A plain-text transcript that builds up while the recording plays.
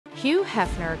Hugh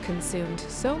Hefner consumed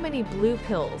so many blue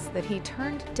pills that he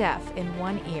turned deaf in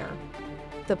one ear.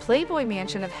 The Playboy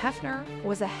mansion of Hefner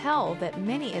was a hell that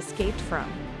many escaped from.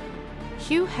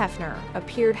 Hugh Hefner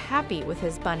appeared happy with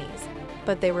his bunnies,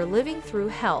 but they were living through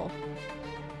hell.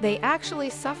 They actually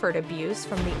suffered abuse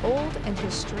from the old and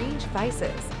his strange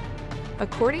vices.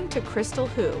 According to Crystal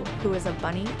who is a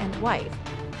bunny and wife,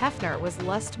 Hefner was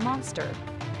lust monster.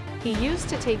 He used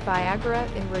to take Viagra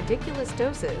in ridiculous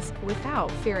doses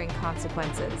without fearing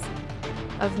consequences.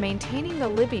 Of maintaining the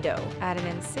libido at an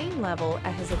insane level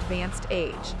at his advanced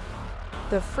age.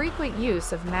 The frequent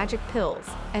use of magic pills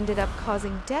ended up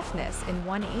causing deafness in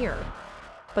one ear.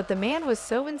 But the man was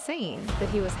so insane that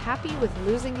he was happy with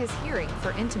losing his hearing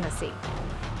for intimacy.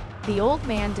 The old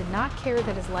man did not care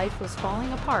that his life was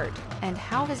falling apart and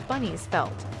how his bunnies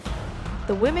felt.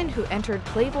 The women who entered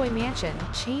Playboy Mansion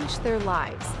changed their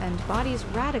lives and bodies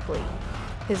radically.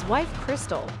 His wife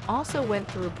Crystal also went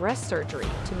through breast surgery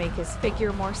to make his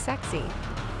figure more sexy.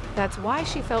 That's why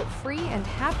she felt free and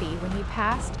happy when he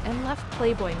passed and left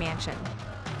Playboy Mansion.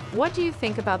 What do you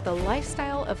think about the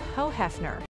lifestyle of Hugh Hefner?